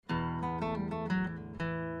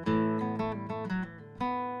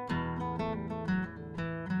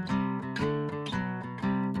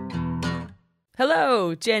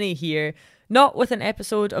Hello, Jenny here. Not with an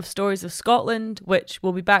episode of Stories of Scotland, which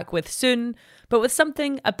we'll be back with soon, but with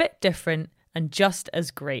something a bit different and just as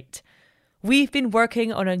great. We've been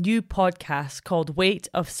working on a new podcast called Weight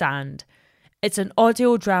of Sand. It's an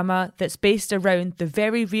audio drama that's based around the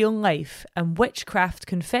very real life and witchcraft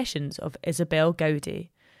confessions of Isabel Gowdie.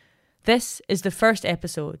 This is the first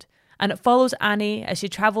episode, and it follows Annie as she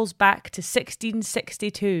travels back to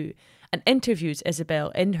 1662 and interviews Isabel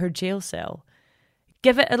in her jail cell.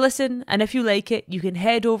 Give it a listen, and if you like it, you can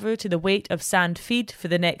head over to the Weight of Sand feed for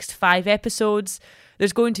the next 5 episodes.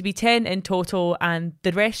 There's going to be 10 in total, and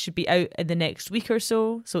the rest should be out in the next week or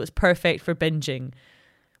so it's perfect for binging.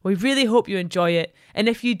 We really hope you enjoy it, and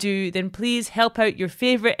if you do, then please help out your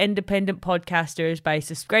favourite independent podcasters by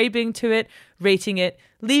subscribing to it, rating it,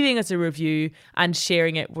 leaving us a review, and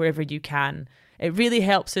sharing it wherever you can. It really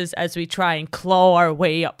helps us as we try and claw our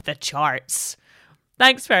way up the charts.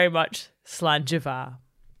 Thanks very much. Slàinte mhath.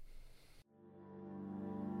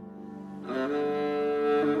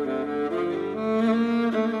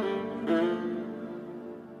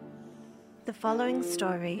 The following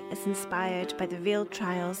story is inspired by the real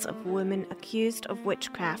trials of women accused of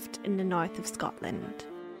witchcraft in the north of Scotland.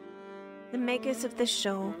 The makers of this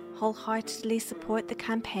show wholeheartedly support the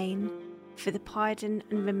campaign for the pardon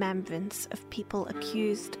and remembrance of people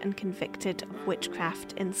accused and convicted of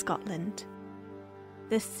witchcraft in Scotland.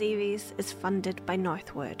 This series is funded by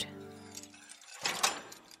Northward.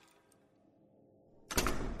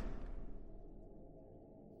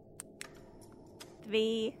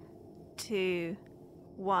 Three, 2,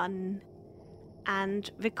 1,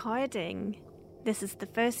 and recording. This is the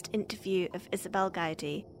first interview of Isabel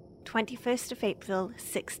Gowdie, 21st of April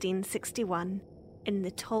 1661, in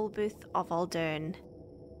the toll booth of Aldern.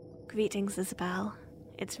 Greetings, Isabel.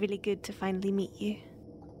 It's really good to finally meet you.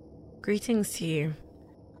 Greetings to you.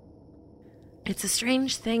 It's a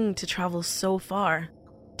strange thing to travel so far,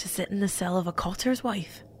 to sit in the cell of a cotter's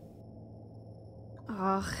wife.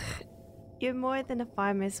 Oh, you're more than a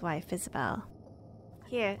farmer's wife, Isabel.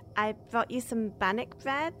 Here, I brought you some bannock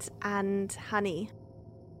bread and honey.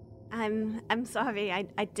 I'm sorry, I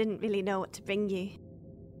didn't really know what to bring you.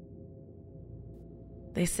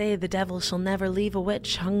 They say the devil shall never leave a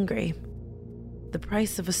witch hungry. The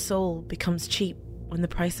price of a soul becomes cheap when the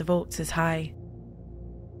price of oats is high.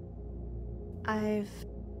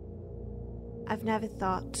 I've never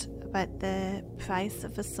thought about the price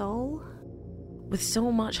of a soul. With so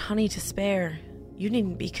much honey to spare, you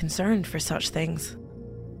needn't be concerned for such things.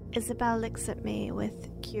 Isabel looks at me with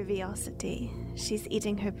curiosity. She's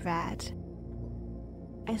eating her bread.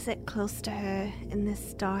 I sit close to her in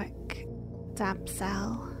this dark, damp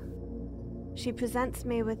cell. She presents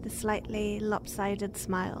me with a slightly lopsided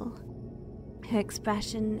smile. Her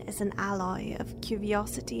expression is an alloy of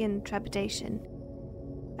curiosity and trepidation.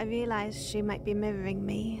 I realise she might be mirroring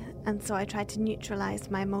me, and so I try to neutralise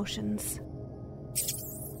my emotions.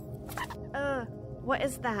 What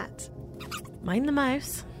is that? Mind the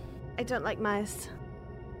mouse. I don't like mice.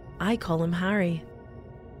 I call him Harry.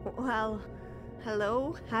 Well,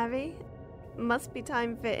 hello, Harry. Must be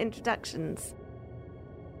time for introductions.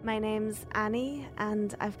 My name's Annie,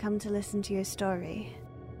 and I've come to listen to your story.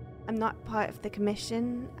 I'm not part of the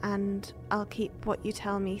commission, and I'll keep what you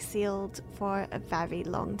tell me sealed for a very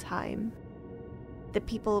long time. The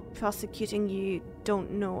people prosecuting you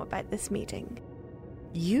don't know about this meeting.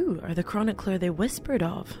 You are the chronicler they whispered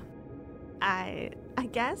of. I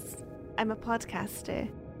guess I'm a podcaster.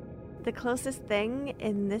 The closest thing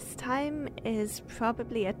in this time is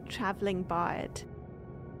probably a travelling bard.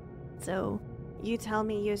 So, you tell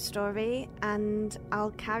me your story, and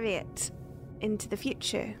I'll carry it into the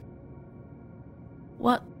future.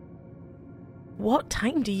 What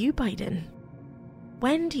time do you bide in?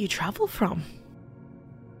 When do you travel from?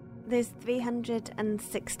 There's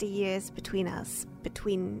 360 years between us,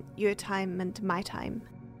 between your time and my time.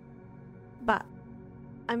 But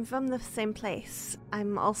I'm from the same place.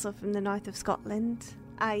 I'm also from the north of Scotland.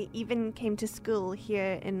 I even came to school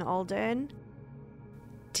here in Aldern.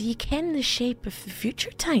 Do you ken the shape of the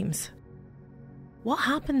future times? What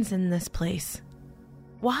happens in this place?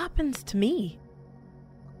 What happens to me?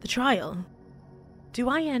 The trial? Do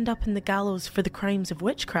I end up in the gallows for the crimes of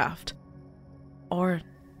witchcraft? Or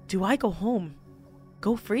do I go home?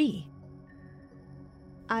 Go free?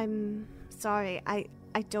 I'm sorry, I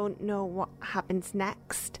don't know what happens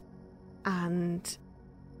next. And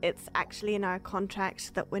it's actually in our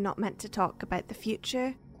contract that we're not meant to talk about the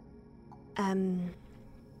future.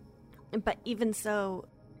 But even so,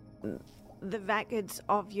 the records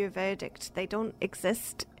of your verdict, they don't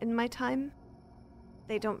exist in my time.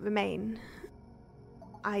 They don't remain.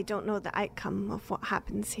 I don't know the outcome of what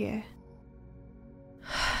happens here.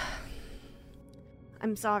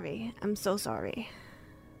 I'm sorry. I'm so sorry.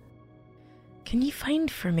 Can you find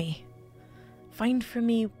for me? Find for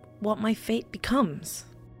me what my fate becomes?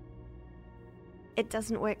 It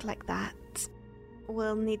doesn't work like that.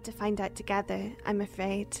 We'll need to find out together, I'm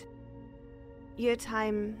afraid. Your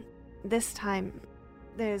time, this time,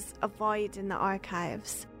 there's a void in the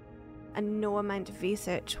archives, and no amount of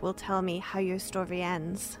research will tell me how your story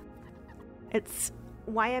ends. It's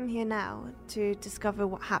why I'm here now, to discover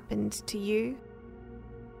what happened to you.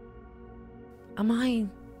 Am I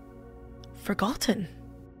forgotten?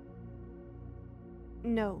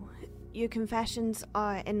 No, your confessions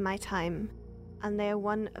are in my time, and they are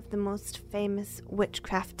one of the most famous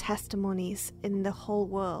witchcraft testimonies in the whole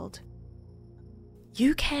world.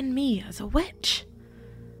 You ken me as a witch?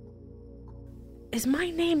 Is my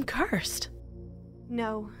name cursed?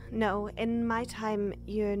 No. In my time,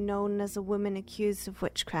 you're known as a woman accused of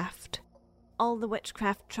witchcraft. All the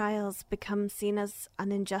witchcraft trials become seen as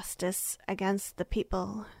an injustice against the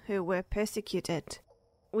people who were persecuted.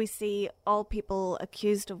 We see all people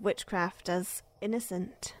accused of witchcraft as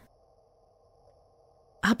innocent.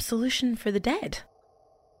 Absolution for the dead?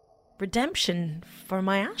 Redemption for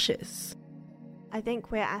my ashes? I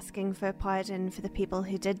think we're asking for pardon for the people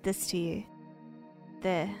who did this to you.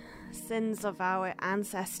 The sins of our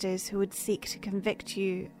ancestors who would seek to convict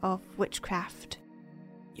you of witchcraft.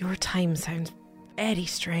 Your time sounds very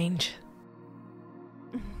strange.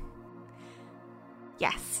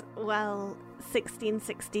 Yes, well,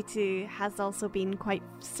 1662 has also been quite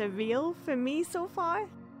surreal for me so far.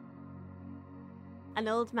 An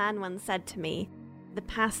old man once said to me, "The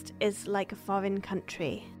past is like a foreign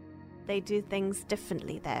country. They do things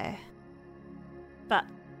differently there." But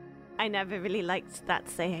I never really liked that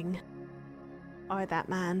saying. Or that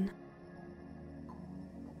man.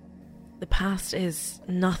 The past is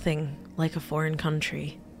nothing like a foreign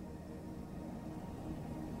country.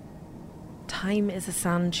 Time is a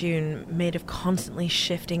sand dune made of constantly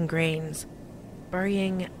shifting grains,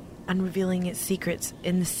 burying and revealing its secrets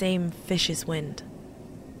in the same fish's wind.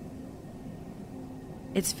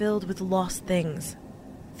 It's filled with lost things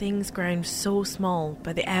ground so small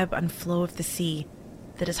by the ebb and flow of the sea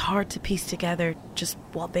that it's hard to piece together just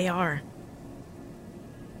what they are.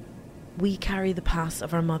 We carry the past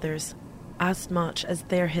of our mothers as much as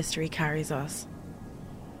their history carries us,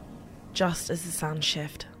 just as the sands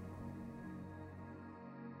shift.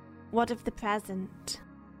 What of the present?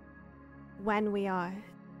 When we are,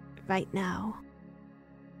 right now.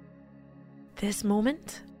 This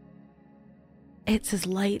moment? It's as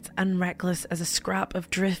light and reckless as a scrap of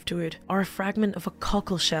driftwood or a fragment of a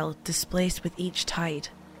cockleshell displaced with each tide.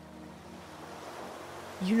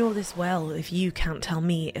 You know this well if you can't tell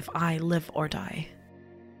me if I live or die.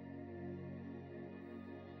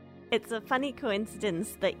 It's a funny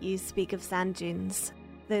coincidence that you speak of sand dunes.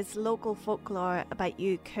 There's local folklore about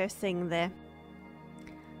you cursing this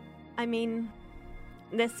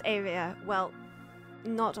area, well,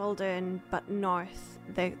 not Aldern, but north,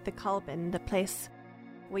 the Culbin, the place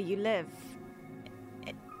where you live.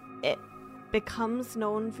 It becomes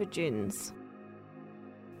known for dunes.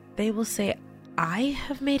 They will say I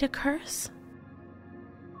have made a curse?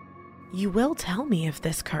 You will tell me of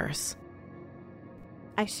this curse.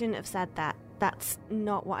 I shouldn't have said that. That's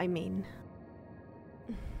not what I mean.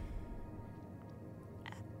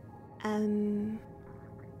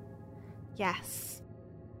 Yes.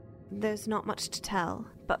 There's not much to tell,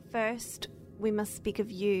 but first, we must speak of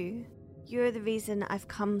you. You're the reason I've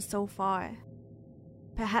come so far.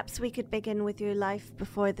 Perhaps we could begin with your life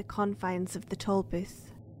before the confines of the toll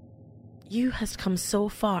booth. You hast come so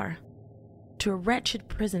far, to a wretched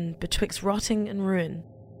prison betwixt rotting and ruin,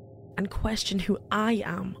 and question who I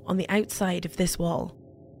am on the outside of this wall.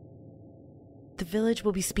 The village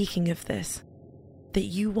will be speaking of this, that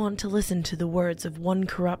you want to listen to the words of one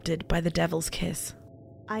corrupted by the devil's kiss.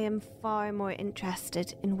 I am far more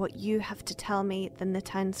interested in what you have to tell me than the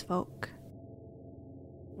townsfolk.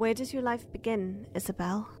 Where does your life begin,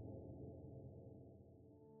 Isabel?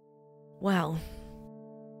 Well,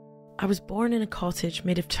 I was born in a cottage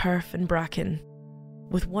made of turf and bracken,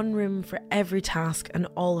 with one room for every task and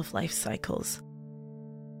all of life's cycles.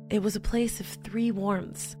 It was a place of 3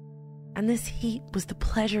 warmths, and this heat was the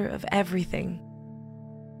pleasure of everything.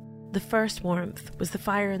 The first warmth was the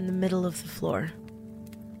fire in the middle of the floor.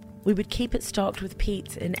 We would keep it stocked with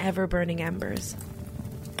peat in ever-burning embers.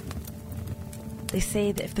 They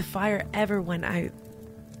say that if the fire ever went out,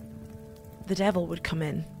 the devil would come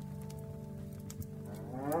in.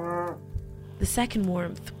 The second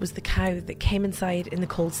warmth was the cow that came inside in the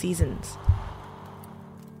cold seasons.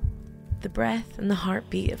 The breath and the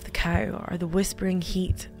heartbeat of the cow are the whispering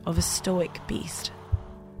heat of a stoic beast.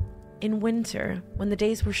 In winter, when the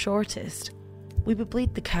days were shortest, we would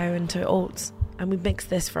bleed the cow into oats and we'd mix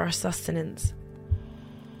this for our sustenance.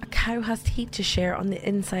 A cow has heat to share on the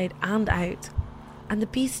inside and out, and the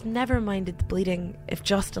beast never minded the bleeding if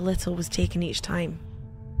just a little was taken each time.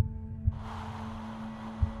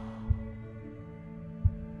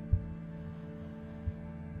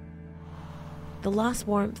 The last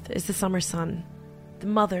warmth is the summer sun, the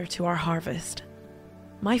mother to our harvest.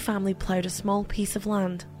 My family ploughed a small piece of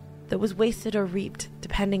land that was wasted or reaped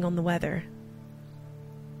depending on the weather.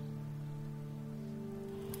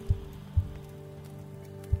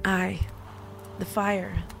 Aye, the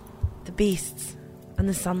fire, the beasts, and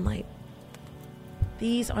the sunlight.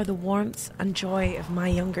 These are the warmth and joy of my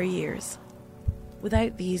younger years.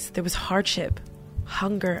 Without these, there was hardship,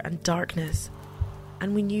 hunger, and darkness,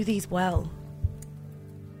 and we knew these well.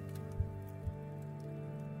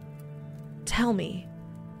 Tell me,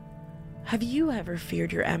 have you ever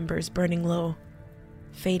feared your embers burning low,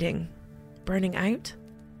 fading, burning out?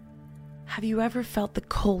 Have you ever felt the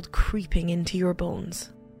cold creeping into your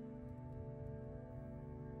bones?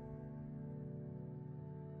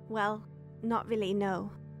 Well, not really,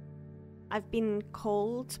 no. I've been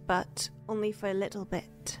cold, but only for a little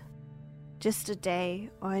bit. Just a day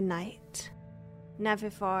or a night. Never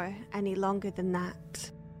for any longer than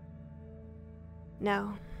that.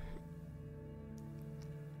 No.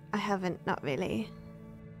 I haven't, not really.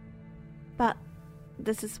 But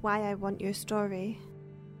this is why I want your story.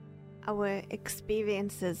 Our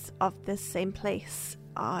experiences of this same place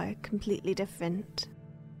are completely different.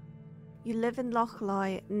 You live in Loch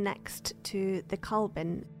Loy next to the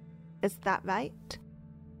Culbin, is that right?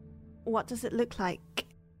 What does it look like?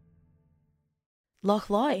 Loch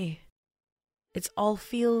Loy. It's all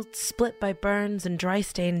fields split by burns and dry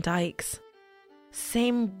stained dikes.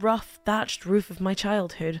 Same rough thatched roof of my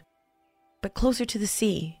childhood, but closer to the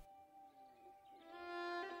sea.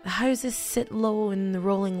 The houses sit low in the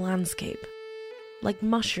rolling landscape, like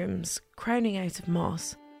mushrooms crowning out of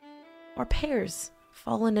moss, or pears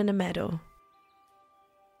fallen in a meadow.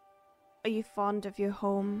 Are you fond of your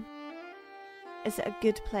home? Is it a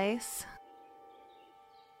good place?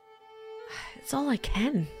 It's all I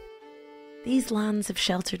can. These lands have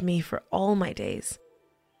sheltered me for all my days,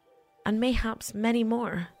 and mayhaps many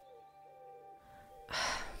more.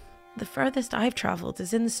 The furthest I've travelled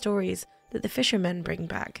is in the stories that the fishermen bring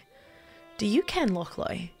back. Do you ken Loch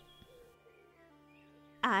Loy?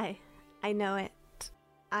 Aye, I know it.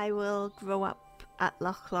 I will grow up at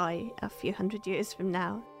Loch Loy a few hundred years from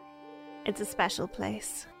now. It's a special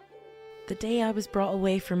place. The day I was brought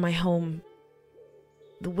away from my home,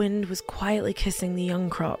 the wind was quietly kissing the young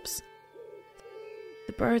crops.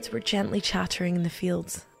 The birds were gently chattering in the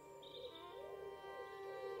fields.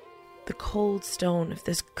 The cold stone of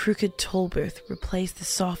this crooked toll booth replaced the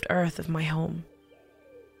soft earth of my home.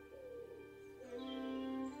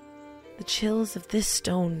 The chills of this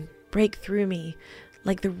stone break through me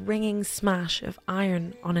like the ringing smash of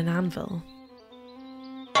iron on an anvil.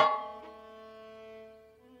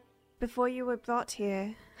 Before you were brought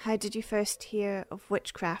here, how did you first hear of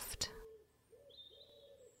witchcraft?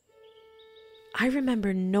 I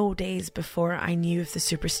remember no days before I knew of the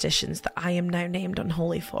superstitions that I am now named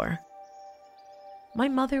unholy for. My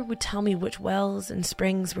mother would tell me which wells and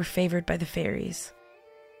springs were favoured by the fairies.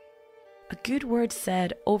 A good word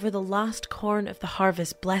said over the last corn of the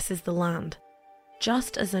harvest blesses the land,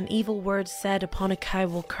 just as an evil word said upon a cow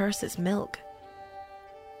will curse its milk.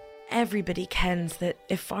 Everybody kens that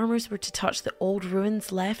if farmers were to touch the old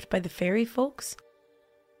ruins left by the fairy folks,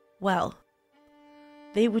 well,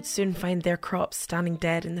 they would soon find their crops standing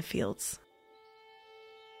dead in the fields.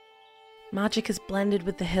 Magic is blended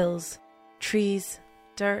with the hills, trees,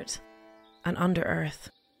 dirt, and under earth.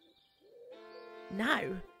 Now,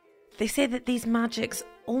 they say that these magics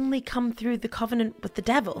only come through the covenant with the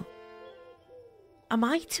devil. Am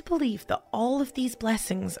I to believe that all of these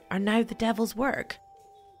blessings are now the devil's work?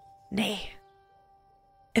 Nay.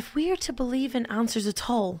 If we are to believe in answers at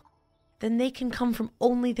all, then they can come from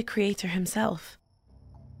only the Creator himself.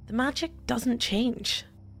 The magic doesn't change.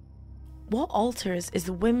 What alters is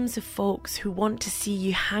the whims of folks who want to see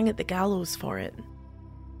you hang at the gallows for it.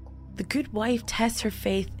 The good wife tests her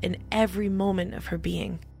faith in every moment of her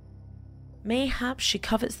being. Mayhaps she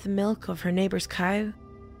covets the milk of her neighbour's cow,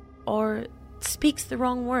 or speaks the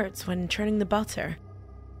wrong words when churning the butter.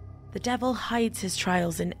 The devil hides his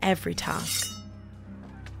trials in every task.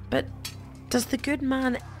 But does the good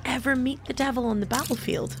man ever meet the devil on the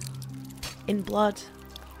battlefield? In blood,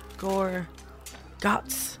 gore,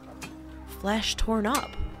 guts, flesh torn up?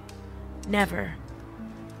 Never.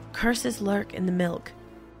 Curses lurk in the milk,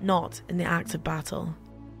 not in the act of battle.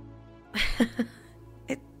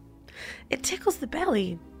 It tickles the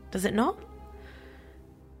belly, does it not?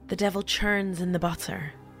 The devil churns in the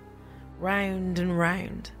butter, round and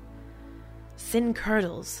round. Sin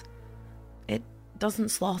curdles. It doesn't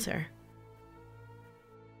slaughter.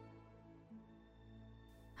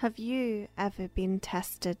 Have you ever been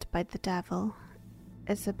tested by the devil,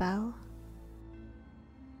 Isabel?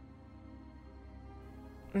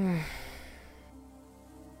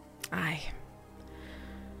 Aye.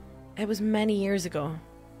 It was many years ago.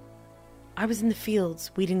 I was in the fields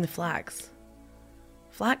weeding the flax.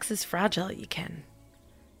 Flax is fragile, you ken.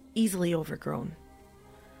 Easily overgrown.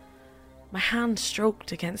 My hand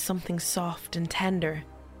stroked against something soft and tender,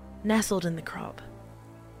 nestled in the crop.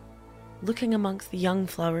 Looking amongst the young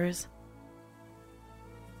flowers,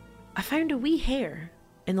 I found a wee hare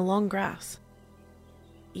in the long grass.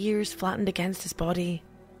 Ears flattened against his body,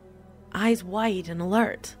 eyes wide and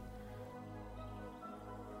alert.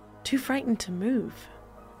 Too frightened to move.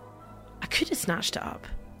 I could have snatched it up,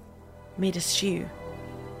 made a stew.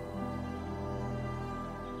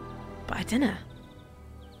 But I didn't.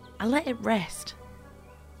 I let it rest,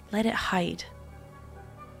 let it hide.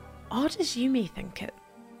 Odd as you may think it,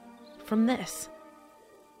 from this,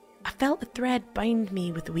 I felt a thread bind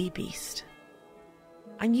me with the wee beast.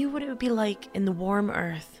 I knew what it would be like in the warm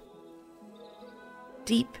earth,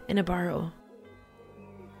 deep in a burrow,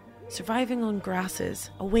 surviving on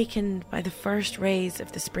grasses awakened by the first rays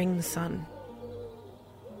of the spring sun.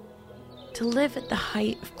 To live at the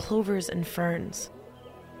height of clovers and ferns,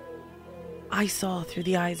 I saw through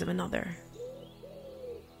the eyes of another.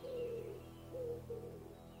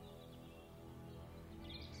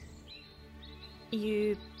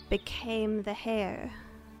 You became the hare?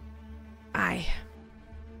 Aye.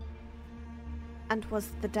 And was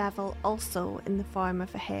the devil also in the form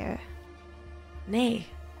of a hare? Nay,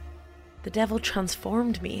 the devil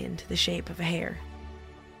transformed me into the shape of a hare.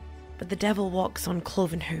 But the devil walks on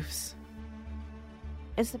cloven hoofs.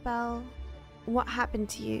 Isabel, what happened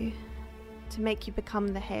to you to make you become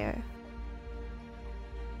the hare?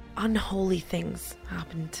 Unholy things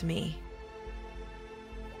happened to me.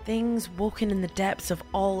 Things woken in the depths of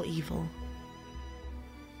all evil.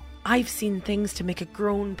 I've seen things to make a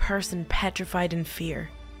grown person petrified in fear.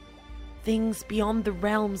 Things beyond the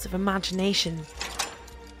realms of imagination.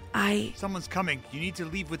 Someone's coming. You need to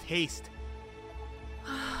leave with haste.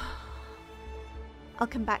 I'll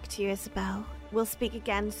come back to you, Isabel. We'll speak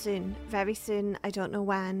again soon. Very soon. I don't know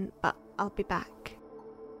when, but I'll be back.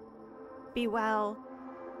 Be well.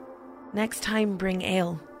 Next time bring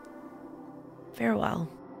ale. Farewell.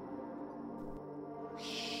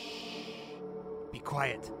 Be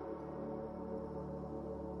quiet.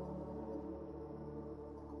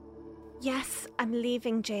 Yes, I'm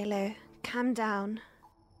leaving, jailer. Calm down.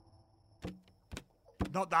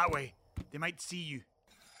 Not that way. They might see you.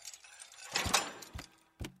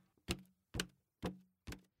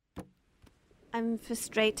 I'm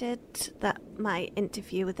frustrated that my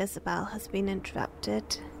interview with Isabel has been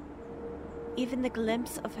interrupted. Even the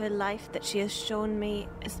glimpse of her life that she has shown me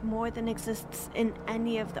is more than exists in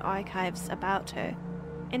any of the archives about her.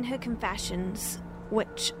 In her confessions,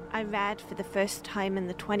 which I read for the first time in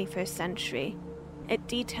the 21st century, it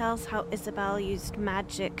details how Isabel used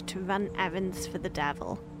magic to run errands for the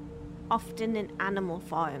devil, often in animal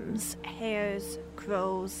forms: hares,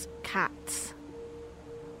 crows, cats.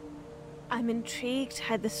 I'm intrigued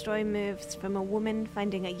how the story moves from a woman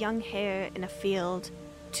finding a young hare in a field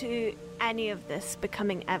to any of this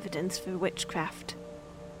becoming evidence for witchcraft.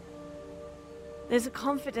 There's a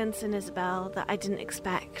confidence in Isabel that I didn't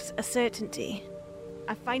expect, a certainty.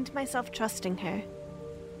 I find myself trusting her.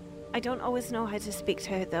 I don't always know how to speak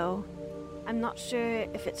to her, though. I'm not sure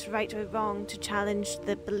if it's right or wrong to challenge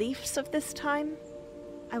the beliefs of this time.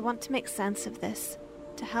 I want to make sense of this,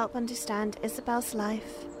 to help understand Isabel's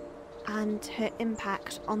life and her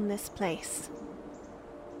impact on this place.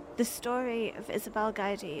 The story of Isabel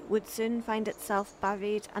Gowdy would soon find itself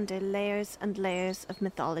buried under layers and layers of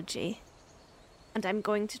mythology, and I'm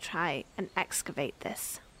going to try and excavate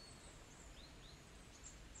this.